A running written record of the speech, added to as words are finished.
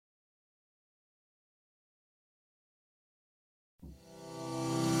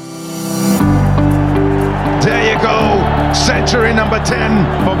Victory number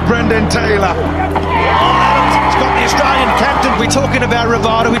 10 for Brendan Taylor. Adams got the Australian captain. We're talking about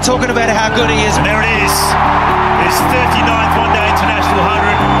Rabada. We're talking about how good he is. And there it is. His 39th one-day international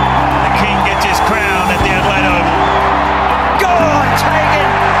 100. The King gets his crown at the Adelaide Oval. Go on,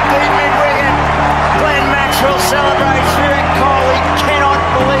 Tegan. Deep mid-wicket. Glenn Maxwell celebrates. Virat Kohli cannot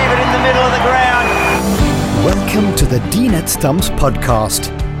believe it in the middle of the ground. Welcome to the Dean at Stumps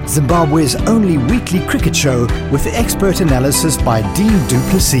podcast, Zimbabwe's only weekly cricket show with expert analysis by Dean du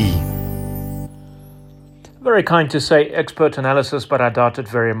Plessis. Very kind to say expert analysis, but I doubt it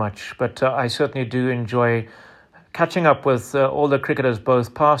very much. But I certainly do enjoy catching up with all the cricketers,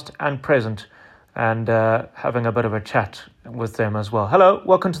 both past and present, and having a bit of a chat with them as well. Hello,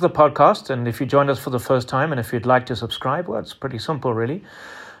 welcome to the podcast. And if you joined us for the first time and if you'd like to subscribe, well, it's pretty simple, really.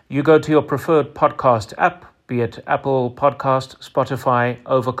 You go to your preferred podcast app, be it Apple Podcast, Spotify,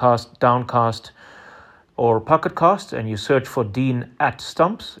 Overcast, Downcast, or Pocket Cast, and you search for Dean at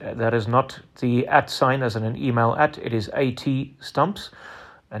Stumps. That is not the at sign as in an email at, it is AT Stumps.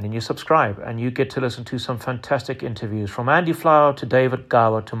 And then you subscribe, and you get to listen to some fantastic interviews from Andy Flower to David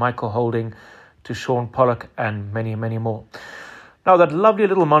Gower to Michael Holding to Sean Pollock and many, many more. Now, that lovely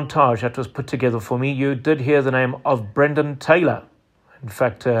little montage that was put together for me, you did hear the name of Brendan Taylor. In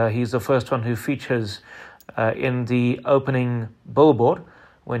fact, he's the first one who features in the opening billboard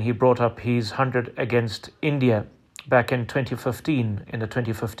when he brought up his 100 against India back in 2015, in the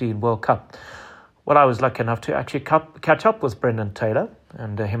 2015 World Cup. Well, I was lucky enough to actually catch up with Brendan Taylor,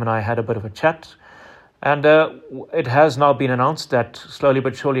 and him and I had a bit of a chat. And it has now been announced that slowly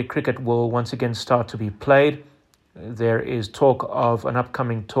but surely cricket will once again start to be played. There is talk of an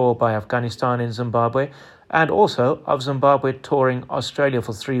upcoming tour by Afghanistan in Zimbabwe, and also of Zimbabwe touring Australia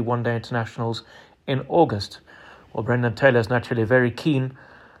for 3 one-day internationals in August. Well, Brendan Taylor is naturally very keen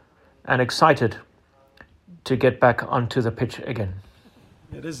and excited to get back onto the pitch again.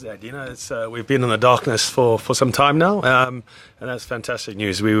 It is that, it's we've been in the darkness for some time now, and that's fantastic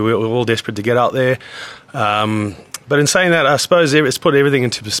news. We're all desperate to get out there. But in saying that, I suppose it's put everything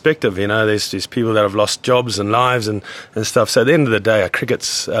into perspective. There's these people that have lost jobs and lives and stuff. So at the end of the day,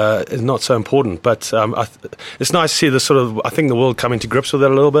 cricket's is not so important. But it's nice to see the I think the world coming to grips with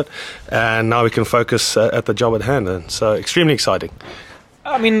it a little bit, and now we can focus at the job at hand. And so extremely exciting.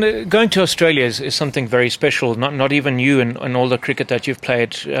 I mean, going to Australia is something very special. Not even you and all the cricket that you've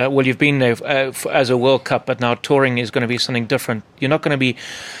played. You've been there as a World Cup, but now touring is going to be something different. You're not going to be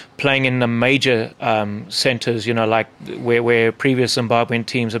playing in the major centres, like where previous Zimbabwean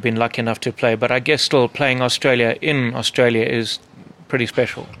teams have been lucky enough to play. But I guess still playing Australia in Australia is pretty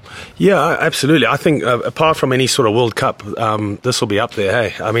special. Yeah, absolutely. I think apart from any sort of World Cup, this will be up there.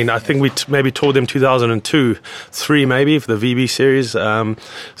 Hey, I mean, I think we maybe toured them 2002-3 maybe for the VB series.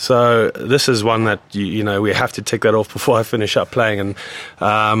 So this is one that we have to tick that off before I finish up playing. And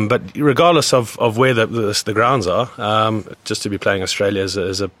but regardless of where the grounds are, just to be playing Australia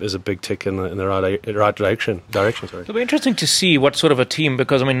is a big tick in the right direction. Sorry. It'll be interesting to see what sort of a team,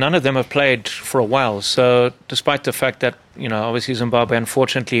 because I mean none of them have played for a while. So despite the fact that obviously Zimbabwe,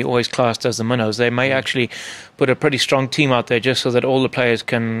 unfortunately, always classed as the minnows, they may actually put a pretty strong team out there just so that all the players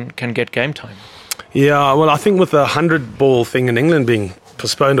can get game time. Yeah, well, I think with the 100-ball thing in England being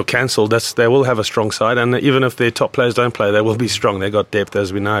postponed or cancelled, they will have a strong side, and even if their top players don't play, they will be strong. They've got depth,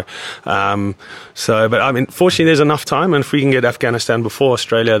 as we know. But I mean, fortunately, there's enough time, and if we can get Afghanistan before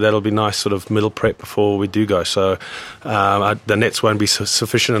Australia, that'll be nice sort of middle prep before we do go. So the nets won't be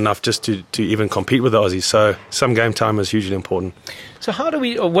sufficient enough just to even compete with the Aussies. So some game time is hugely important. So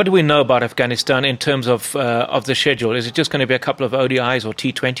what do we know about Afghanistan in terms of the schedule? Is it just going to be a couple of ODIs or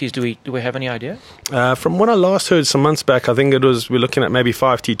T20s? Do we have any idea? From what I last heard some months back, I think we're looking at maybe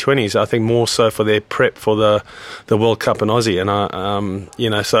 5 T20s. I think more so for their prep for the World Cup in Aussie, and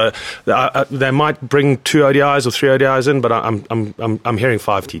so they might bring 2 ODIs or 3 ODIs in, but I'm hearing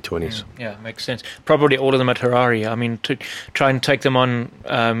 5 T20s. Yeah, makes sense. Probably all of them at Harare. I mean, to try and take them on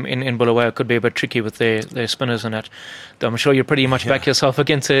in Bulawayo could be a bit tricky with their spinners and that. I'm sure you're pretty much back yourself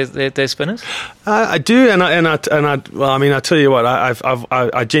against their spinners. I do, and I tell you what,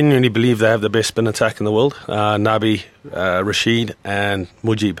 I genuinely believe they have the best spin attack in the world. Nabi, Rashid, and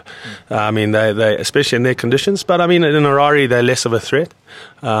Mujib. I mean, they especially in their conditions. But I mean, in Harare, they're less of a threat.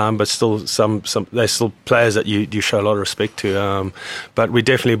 But still, they're still players that you show a lot of respect to. But we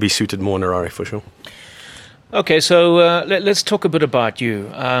definitely be suited more in Harare for sure. Okay, so let's talk a bit about you.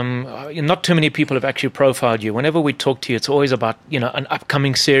 Not too many people have actually profiled you. Whenever we talk to you, it's always about an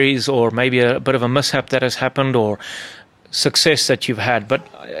upcoming series or maybe a bit of a mishap that has happened or success that you've had. But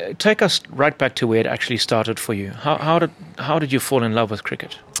take us right back to where it actually started for you. How did you fall in love with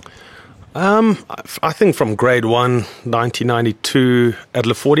cricket? I think from grade 1, 1992 at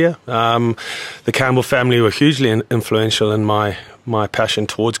Lefordia, the Campbell family were hugely influential in my passion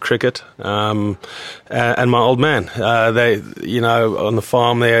towards cricket, and my old man. They, on the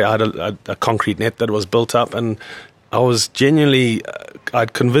farm there, I had a concrete net that was built up, and I was genuinely,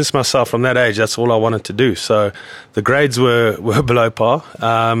 I'd convinced myself from that age that's all I wanted to do. So the grades were below par,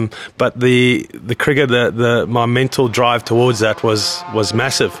 but the cricket, my mental drive towards that was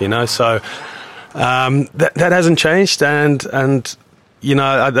massive, So that hasn't changed, and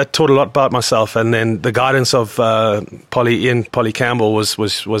that taught a lot about myself. And then the guidance of Polly Campbell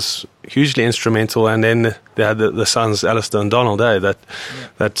was hugely instrumental. And then they had the sons, Alistair and Donald, that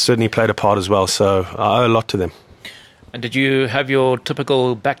certainly played a part as well. So I owe a lot to them. And did you have your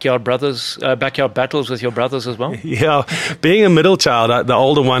typical backyard battles with your brothers as well? Yeah, being a middle child, the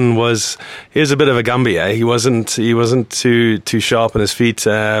older one was a bit of a Gumby. He wasn't too sharp on his feet. He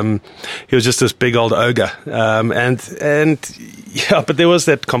was just this big old ogre. But there was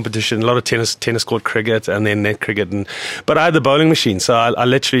that competition, a lot of tennis court cricket, and then net cricket. But I had the bowling machine, so I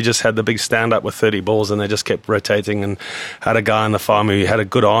literally just had the big stand up with 30 balls, and they just kept rotating. And had a guy on the farm who had a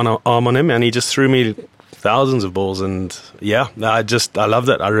good arm on him, and he just threw me thousands of balls, and I loved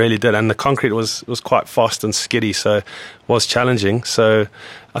it. I really did. And the concrete was quite fast and skiddy, so it was challenging. So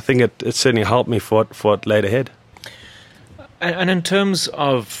I think it certainly helped me for what laid ahead. And in terms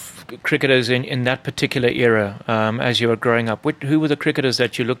of cricketers in that particular era, as you were growing up, who were the cricketers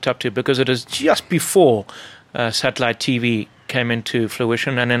that you looked up to? Because it is just before satellite TV came into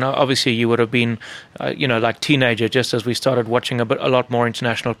fruition, and then obviously you would have been, like teenager, just as we started watching a lot more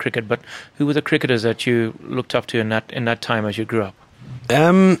international cricket. But who were the cricketers that you looked up to in that time as you grew up?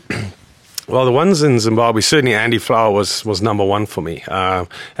 Well, the ones in Zimbabwe, certainly Andy Flower was number one for me,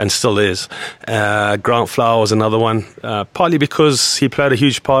 and still is. Grant Flower was another one, partly because he played a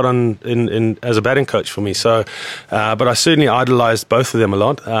huge part in as a batting coach for me. So, but I certainly idolised both of them a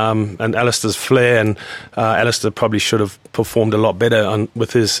lot. And Alistair's flair, and Alistair probably should have performed a lot better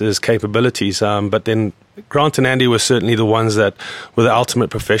with his capabilities. But then Grant and Andy were certainly the ones that were the ultimate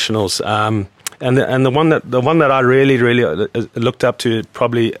professionals. And the one that I really looked up to,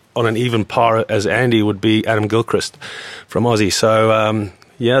 probably on an even par as Andy, would be Adam Gilchrist from Aussie. So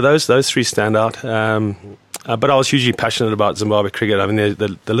those three stand out. But I was hugely passionate about Zimbabwe cricket. I mean,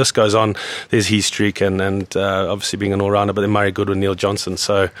 the list goes on. There's Heath Streak and obviously being an all-rounder, but then Murray Goodwin, Neil Johnson.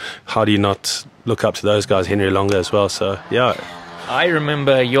 So how do you not look up to those guys? Henry Longa as well. So yeah. I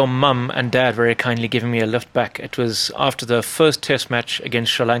remember your mum and dad very kindly giving me a lift back. It was after the first test match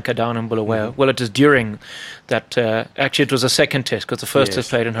against Sri Lanka down in Bulawayo. Mm-hmm. Well, it was during that. Actually, it was a second test, because the first test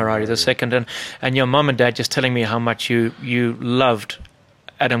played in Harare, the second. And your mum and dad just telling me how much you loved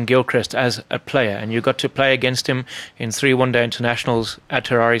Adam Gilchrist as a player. And you got to play against him in 3 one-day internationals at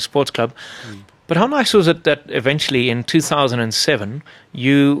Harare Sports Club. Mm. But how nice was it that eventually in 2007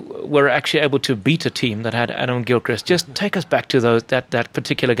 you were actually able to beat a team that had Adam Gilchrist? Just take us back to that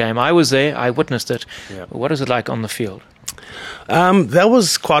particular game. I was there, I witnessed it. Yeah. What is it like on the field? That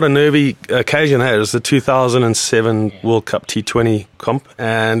was quite a nervy occasion. It was the 2007 World Cup T20 comp,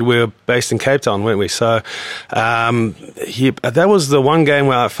 and we were based in Cape Town, weren't we? So that was the one game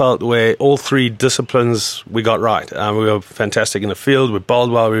where I felt where all three disciplines we got right. We were fantastic in the field. We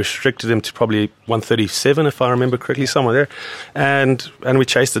bowled well. We restricted him to probably 137, if I remember correctly, somewhere there, and we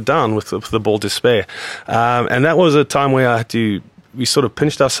chased it down with the ball to spare. And that was a time where we sort of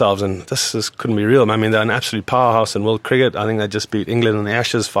pinched ourselves, and this couldn't be real. I mean, they're an absolute powerhouse in world cricket. I think they just beat England in the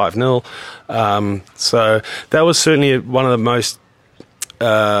Ashes 5-0. So that was certainly one of the most,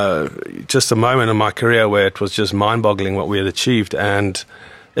 just a moment in my career where it was just mind-boggling what we had achieved. And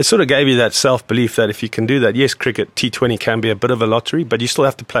it sort of gave you that self-belief that if you can do that, yes, cricket, T20 can be a bit of a lottery, but you still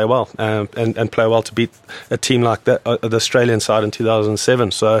have to play well, and play well to beat a team like that, the Australian side in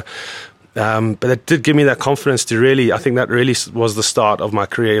 2007. So... but it did give me that confidence to really, I think that really was the start of my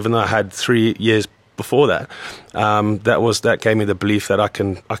career, even though I had 3 years before that. That gave me the belief that I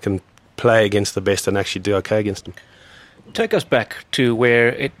can play against the best and actually do okay against them. Take us back to where,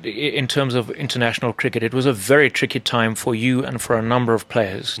 in terms of international cricket, it was a very tricky time for you and for a number of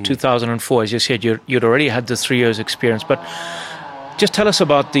players. 2004, as you said, you'd already had the 3 years experience, but just tell us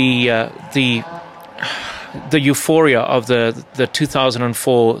about the euphoria of the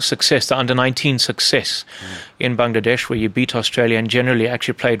 2004 success, the under-19 success in Bangladesh, where you beat Australia and generally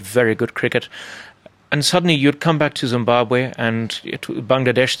actually played very good cricket. And suddenly you'd come back to Zimbabwe, and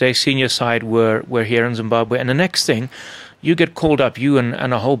Bangladesh, their senior side, were here in Zimbabwe. And the next thing, you get called up, you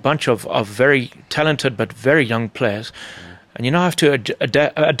and a whole bunch of very talented but very young players. And you now have to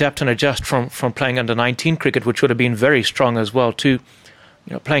adapt and adjust from playing under-19 cricket, which would have been very strong as well, to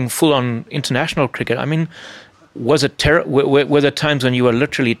playing full-on international cricket. I mean, was it were there times when you were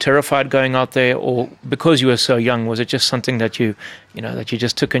literally terrified going out there, or because you were so young, was it just something that you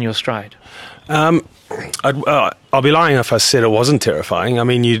just took in your stride? I'll be lying if I said it wasn't terrifying. I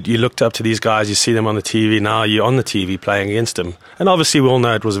mean, you looked up to these guys, you see them on the TV. Now you're on the TV playing against them, and obviously we all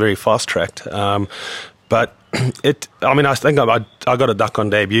know it was very fast-tracked. But I think I got a duck on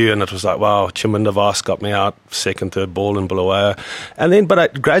debut, and it was like, wow, Chaminda Vas got me out second, third ball in Bulawayo, and then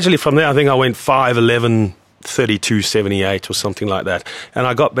gradually from there, I think I went 5'11", 32, 78 or something like that, and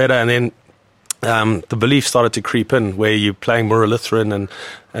I got better, and then the belief started to creep in where you're playing Muralitharan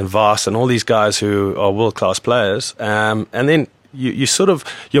and Vas and all these guys who are world-class players, and then you sort of,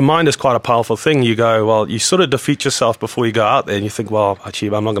 your mind is quite a powerful thing. You go, well, you sort of defeat yourself before you go out there, and you think, well,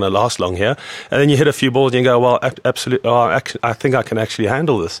 actually, I'm not going to last long here. And then you hit a few balls and you go, well, absolutely, I think I can actually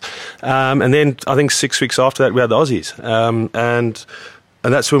handle this. And then I think 6 weeks after that, we had the Aussies.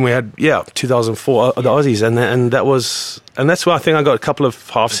 And that's when we had, 2004, the Aussies. And that's why I think I got a couple of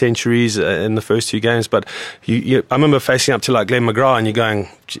half centuries in the first 2 games. But I remember facing up to like Glenn McGrath, and you're going,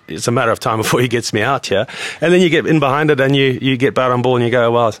 it's a matter of time before he gets me out here. And then you get in behind it, and you get bat on ball, and you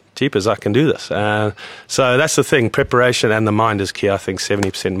go, well, jeepers, I can do this. So that's the thing. Preparation and the mind is key. I think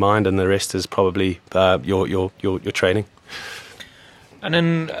 70% mind, and the rest is probably your training.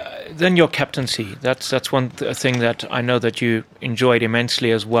 And then your captaincy. That's one thing that I know that you enjoyed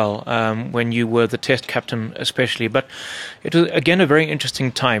immensely as well, when you were the Test captain especially. But it was, again, a very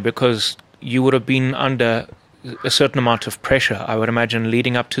interesting time because you would have been under a certain amount of pressure, I would imagine,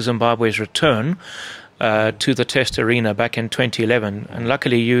 leading up to Zimbabwe's return to the Test arena back in 2011. And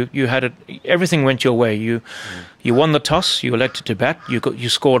luckily you had it, everything went your way. You won the toss, you elected to bat, you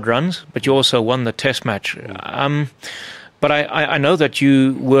scored runs, but you also won the Test match. But I know that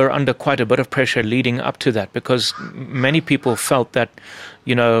you were under quite a bit of pressure leading up to that, because many people felt that,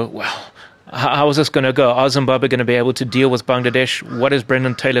 well, how is this going to go? Are Zimbabwe going to be able to deal with Bangladesh? What is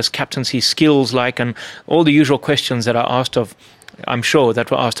Brendan Taylor's captaincy skills like? And all the usual questions that are asked of, I'm sure,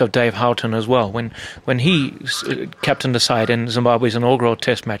 that were asked of Dave Houghton as well when he captained the side in Zimbabwe's inaugural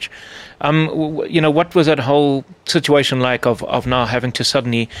Test match. What was that whole situation like of now having to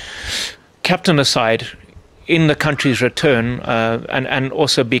suddenly captain a side in the country's return, and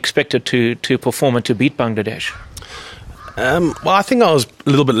also be expected to perform and to beat Bangladesh? Well, I think I was a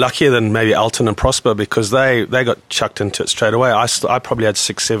little bit luckier than maybe Alton and Prosper, because they got chucked into it straight away. I probably had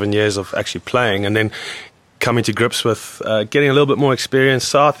 6-7 years of actually playing, and then coming to grips with getting a little bit more experience.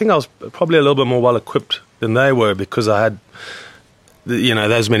 So I think I was probably a little bit more well equipped than they were, because I had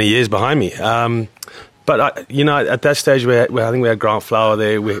those many years behind me. But at that stage, I think we had Grant Flower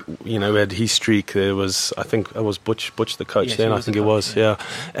there. We had Heath Streak. There was, I think it was Butch the coach. Yes, then I think it was, yeah.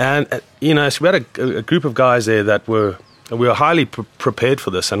 And so we had a group of guys there that we were highly prepared for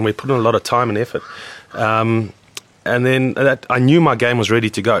this, and we put in a lot of time and effort. And then I knew my game was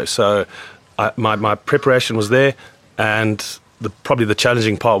ready to go. So my preparation was there, and probably the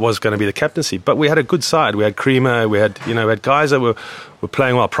challenging part was going to be the captaincy. But we had a good side. We had Creamer. We had guys that were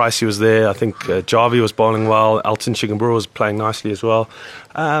playing well. Pricey was there. I think Jarvie was bowling well. Alton Chigumbura was playing nicely as well.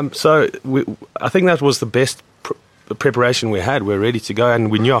 So I think that was the best preparation we had. We were ready to go,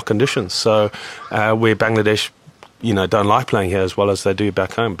 and we knew our conditions. So where Bangladesh, don't like playing here as well as they do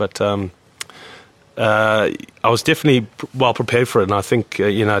back home. But I was definitely well prepared for it, and I think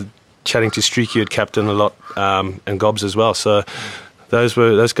chatting to Streaky, who'd captain a lot, and Gobbs as well. So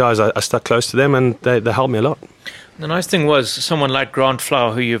those guys, I stuck close to them, and they helped me a lot. The nice thing was, someone like Grant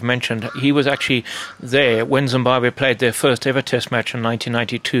Flower, who you've mentioned, he was actually there when Zimbabwe played their first ever Test match in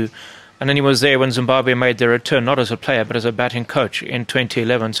 1992. And then he was there when Zimbabwe made their return, not as a player, but as a batting coach in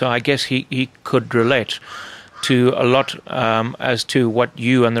 2011. So I guess he could relate to a lot as to what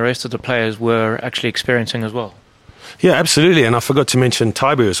you and the rest of the players were actually experiencing as well. Yeah, absolutely. And I forgot to mention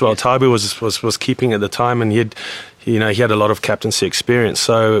Taibu as well. Yes. Taibu was keeping at the time, and he had a lot of captaincy experience.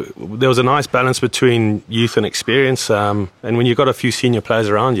 So there was a nice balance between youth and experience. And when you've got a few senior players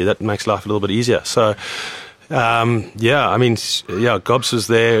around you, that makes life a little bit easier. So, Gobbs was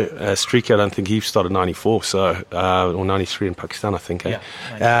there. Streaky, I don't think he started 94, or 93 in Pakistan, I think. Yeah.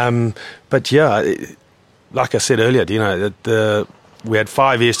 But like I said earlier, we had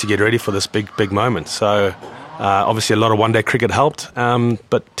 5 years to get ready for this big moment. So. Obviously, a lot of one-day cricket helped,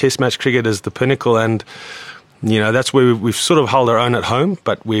 but Test match cricket is the pinnacle, and that's where we've sort of held our own at home,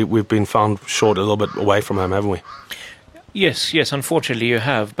 but we've been found short a little bit away from home, haven't we? Yes, unfortunately you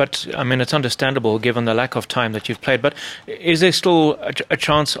have, but I mean, it's understandable given the lack of time that you've played. But is there still a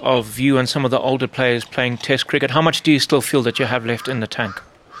chance of you and some of the older players playing Test cricket? How much do you still feel that you have left in the tank?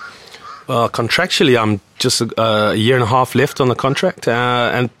 Well, contractually, I'm just a year and a half left on the contract,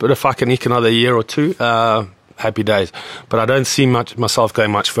 but if I can eke another year or two, happy days. But I don't see myself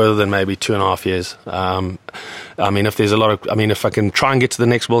going much further than maybe 2.5 years. If there's if I can try and get to the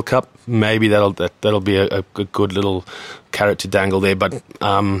next World Cup, maybe that'll be a good little carrot to dangle there. But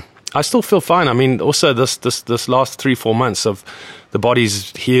I still feel fine. Also this last 3-4 months of the body's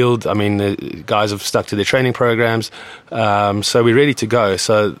healed. The guys have stuck to their training programs, so we're ready to go.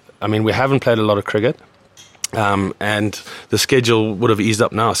 So we haven't played a lot of cricket. And the schedule would have eased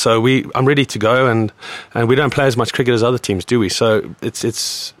up now, so I'm ready to go, and we don't play as much cricket as other teams, do we? So I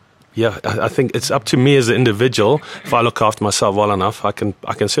think it's up to me as an individual. If I look after myself well enough, I can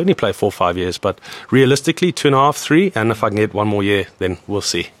certainly play 4 or 5 years, but realistically 2.5, 3, and if I can get 1 more year, then we'll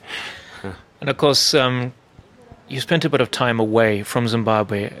see. And of course, you spent a bit of time away from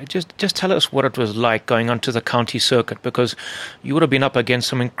Zimbabwe. Just tell us what it was like going onto the county circuit, because you would have been up against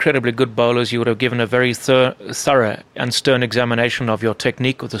some incredibly good bowlers. You would have given a very thorough and stern examination of your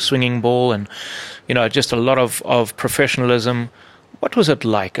technique with the swinging ball, and just a lot of professionalism. What was it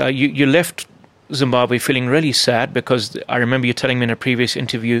like? You left Zimbabwe feeling really sad, because I remember you telling me in a previous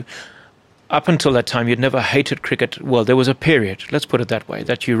interview, up until that time, you'd never hated cricket. Well, there was a period, let's put it that way,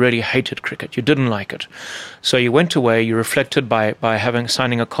 that you really hated cricket. You didn't like it. So you went away, you reflected by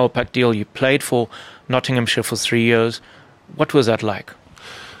signing a Kolpak deal. You played for Nottinghamshire for 3 years. What was that like?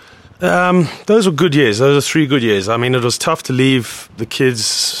 Those were good years. Those were 3 good years. It was tough to leave the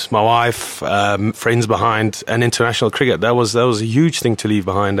kids, my wife, friends behind, and international cricket. That was a huge thing to leave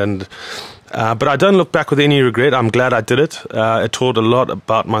behind. But I don't look back with any regret. I'm glad I did it. It taught a lot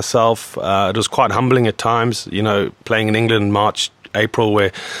about myself. It was quite humbling at times, playing in England in March, April,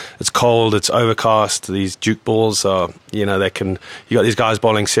 where it's cold, it's overcast. These Duke balls are, you got these guys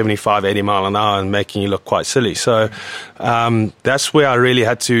bowling 75, 80 mile an hour and making you look quite silly. So that's where I really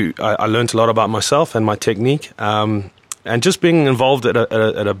had to, I learned a lot about myself and my technique. And just being involved at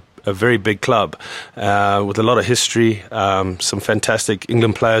a very big club with a lot of history, some fantastic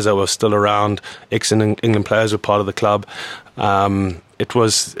England players that were still around, ex-England players were part of the club. It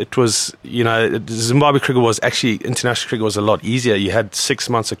was Zimbabwe cricket was actually, international cricket was a lot easier. You had 6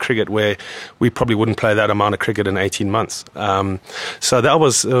 months of cricket where we probably wouldn't play that amount of cricket in 18 months. So it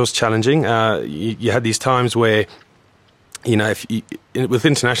was challenging. You had these times where, with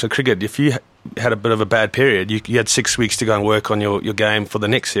international cricket, if you had a bit of a bad period, you had 6 weeks to go and work on your game for the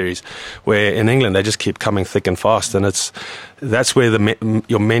next series, where in England they just keep coming thick and fast, and that's where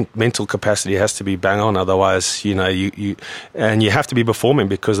your mental capacity has to be bang on. Otherwise, you have to be performing,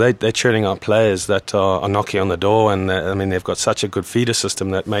 because they're churning out players that are knocking on the door, and they've got such a good feeder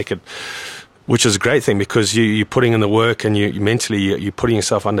system that make it, which is a great thing, because you're putting in the work, and you mentally you're putting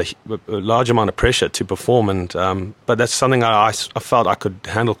yourself under a large amount of pressure to perform. And but that's something I felt I could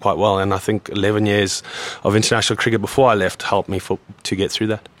handle quite well, and I think 11 years of international cricket before I left helped me to get through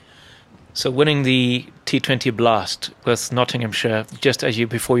that. So winning the T20 Blast with Nottinghamshire just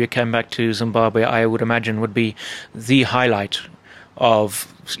before you came back to Zimbabwe, I would imagine would be the highlight of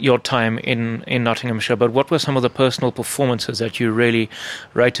your time in Nottinghamshire. But what were some of the personal performances that you really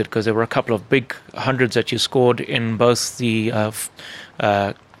rated? Because there were a couple of big hundreds that you scored in both the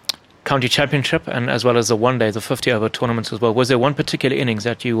county championship and as well as the one day, the 50-over tournaments as well. Was there one particular innings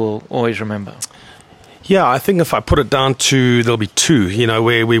that you will always remember? Yeah, I think if I put it down to, there'll be 2,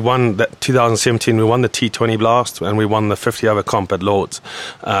 where we won that 2017, we won the T20 Blast and we won the 50-over comp at Lords.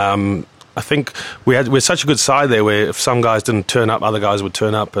 I think we're such a good side there, where if some guys didn't turn up, other guys would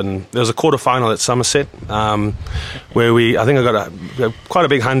turn up. And there was a quarter-final at Somerset where I think I got quite a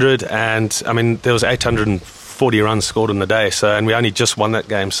big 100, and there was 840 runs scored in the day. And we only just won that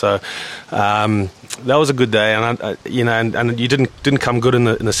game. So that was a good day, and you didn't come good in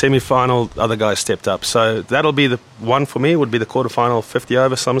the semi-final. Other guys stepped up. So that'll be the one for me. Would be the quarter-final 50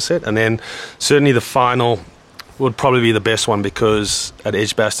 over Somerset, and then certainly the final would probably be the best one, because at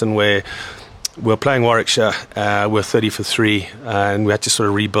Edgbaston, where we're playing Warwickshire, we're 30 for 3, and we had to sort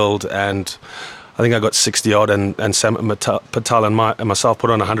of rebuild, and I think I got 60 odd, and Sam Patel and myself put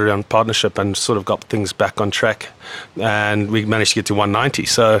on a 100-run partnership and sort of got things back on track, and we managed to get to 190.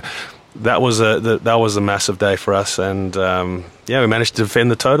 So that was a massive day for us, and we managed to defend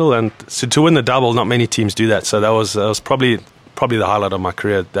the total, and so to win the double, not many teams do that. So that was probably the highlight of my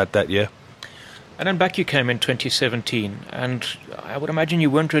career that year. And then back you came in 2017, and I would imagine you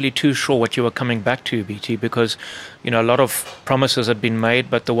weren't really too sure what you were coming back to, BT, because a lot of promises had been made,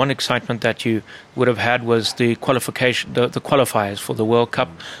 but the one excitement that you would have had was the qualification, the qualifiers for the World Cup,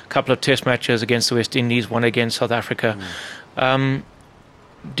 a couple of test matches against the West Indies, one against South Africa.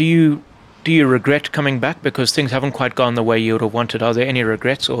 Do you do you regret coming back because things haven't quite gone the way you would have wanted? Are there any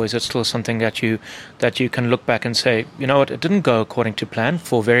regrets, or is it still something that you can look back and say, you know what, it didn't go according to plan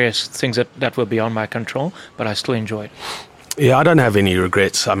for various things that were beyond my control, but I still enjoyed? Yeah, I don't have any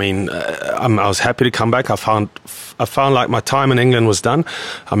regrets. I mean, I was happy to come back. I found like my time in England was done.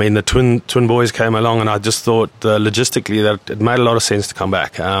 I mean, the twin boys came along, and I just thought logistically that it made a lot of sense to come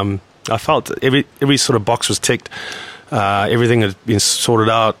back. I felt every sort of box was ticked. Everything had been sorted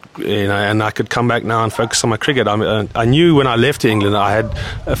out, and I could come back now and focus on my cricket. I knew when I left England,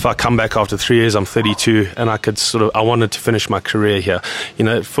 if I come back after 3 years, I'm 32, and I wanted to finish my career here.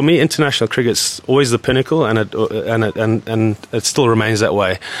 For me, international cricket's always the pinnacle, and it still remains that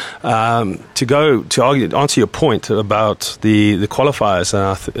way. To answer your point about the qualifiers,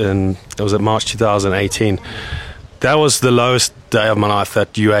 and it was at March 2018. That was the lowest day of my life,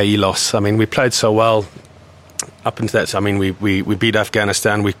 that UAE loss. I mean, we played so well. Up into that, I mean, we beat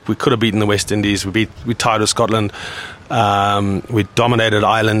Afghanistan. We could have beaten the West Indies. We tied with Scotland. We dominated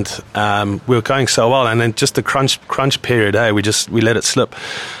Ireland. We were going so well, and then just the crunch period. We let it slip.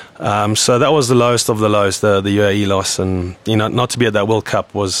 So that was the lowest of the lows, the UAE loss, and not to be at that World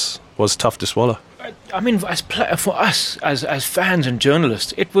Cup was tough to swallow. I mean, for us as fans and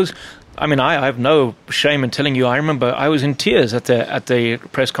journalists, it was. I mean, I have no shame in telling you. I remember I was in tears at the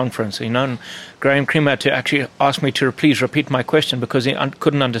press conference. And Graham Creamer had to actually ask me to please repeat my question because he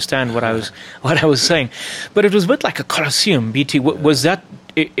couldn't understand what I was saying. But it was a bit like a Colosseum. BT, was that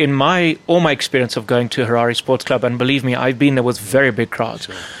in all my experience of going to Harare Sports Club? And believe me, I've been there with very big crowds.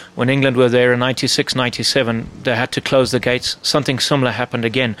 Sure. When England were there in 96, 97, they had to close the gates. Something similar happened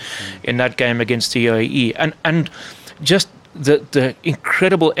again in that game against the UAE, and just. The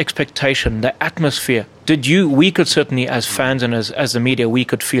incredible expectation, the atmosphere. We could certainly, as fans and as the media, we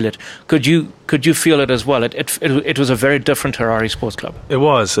could feel it. Could you feel it as well? It was a very different Harare Sports Club. It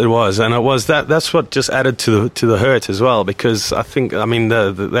was, and it was that's what just added to the hurt as well, because I mean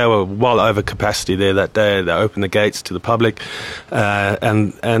they were well over capacity there that day. They opened the gates to the public,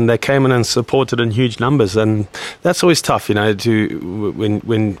 and they came in and supported in huge numbers, and that's always tough,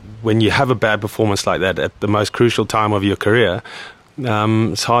 when you have a bad performance like that at the most crucial time of your career.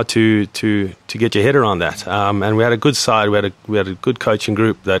 It's hard to get your head around that, and we had a good side. We had a good coaching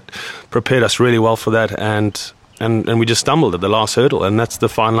group that prepared us really well for that, and we just stumbled at the last hurdle, and that's the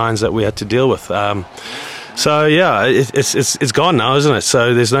fine lines that we had to deal with. So yeah, it's gone now, isn't it?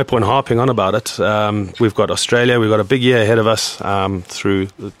 So there's no point harping on about it. We've got Australia. We've got a big year ahead of us through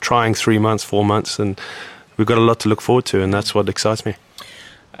trying 3 months, 4 months, and we've got a lot to look forward to, and that's what excites me.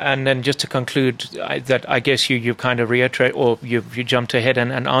 And then just to conclude, I guess you kind of reiterate, or you jumped ahead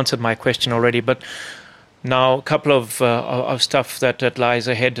and answered my question already, but now a couple of stuff that lies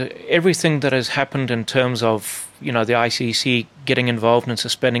ahead. Everything that has happened in terms of the ICC getting involved in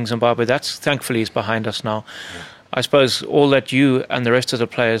suspending Zimbabwe, that's thankfully is behind us now. Yeah. I suppose all that you and the rest of the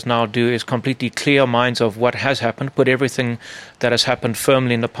players now do is completely clear minds of what has happened, put everything that has happened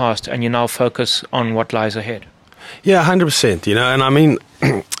firmly in the past, and you now focus on what lies ahead. Yeah, 100%. And I mean,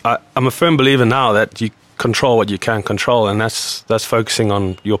 I'm a firm believer now that you control what you can control, and that's focusing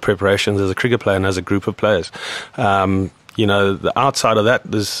on your preparations as a cricket player and as a group of players. The outside of that,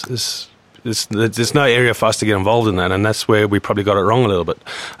 there's no area for us to get involved in that, and that's where we probably got it wrong a little bit.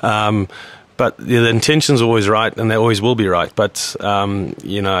 But the intention's always right, and they always will be right. But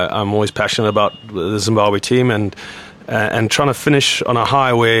I'm always passionate about the Zimbabwe team, and trying to finish on a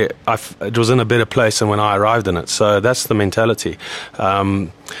high where it was in a better place than when I arrived in it. So that's the mentality.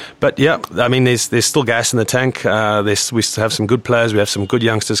 But yeah, I mean, there's still gas in the tank. We still have some good players. We have some good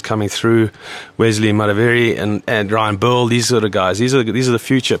youngsters coming through. Wesley Madaveri and Ryan Burl. These are the guys. These are the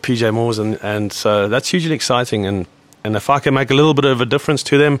future. PJ Moores, and so that's hugely exciting. And if I can make a little bit of a difference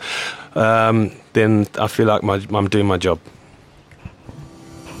to them, then I feel like I'm doing my job.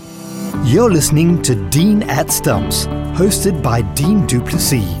 You're listening to Dean at Stumps, hosted by Dean du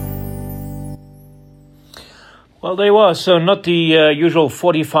Plessis. Well, there was. So not the usual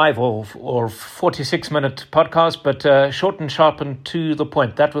 45 or 46-minute podcast, but short and sharp and to the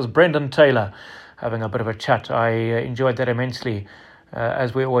point. That was Brendan Taylor having a bit of a chat. I enjoyed that immensely,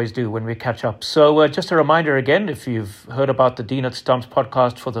 as we always do when we catch up. So just a reminder again, if you've heard about the Dean at Stumps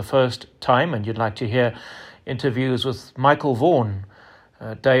podcast for the first time and you'd like to hear interviews with Michael Vaughan,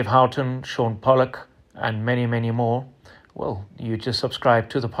 Dave Houghton, Sean Pollock, and many, many more, well, you just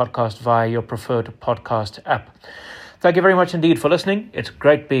subscribe to the podcast via your preferred podcast app. Thank you very much indeed for listening. It's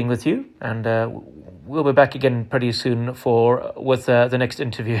great being with you, and we'll be back again pretty soon with the next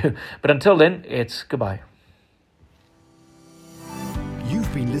interview. But until then, it's goodbye.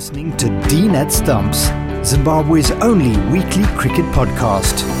 You've been listening to Dean at Stumps, Zimbabwe's only weekly cricket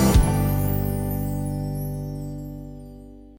podcast.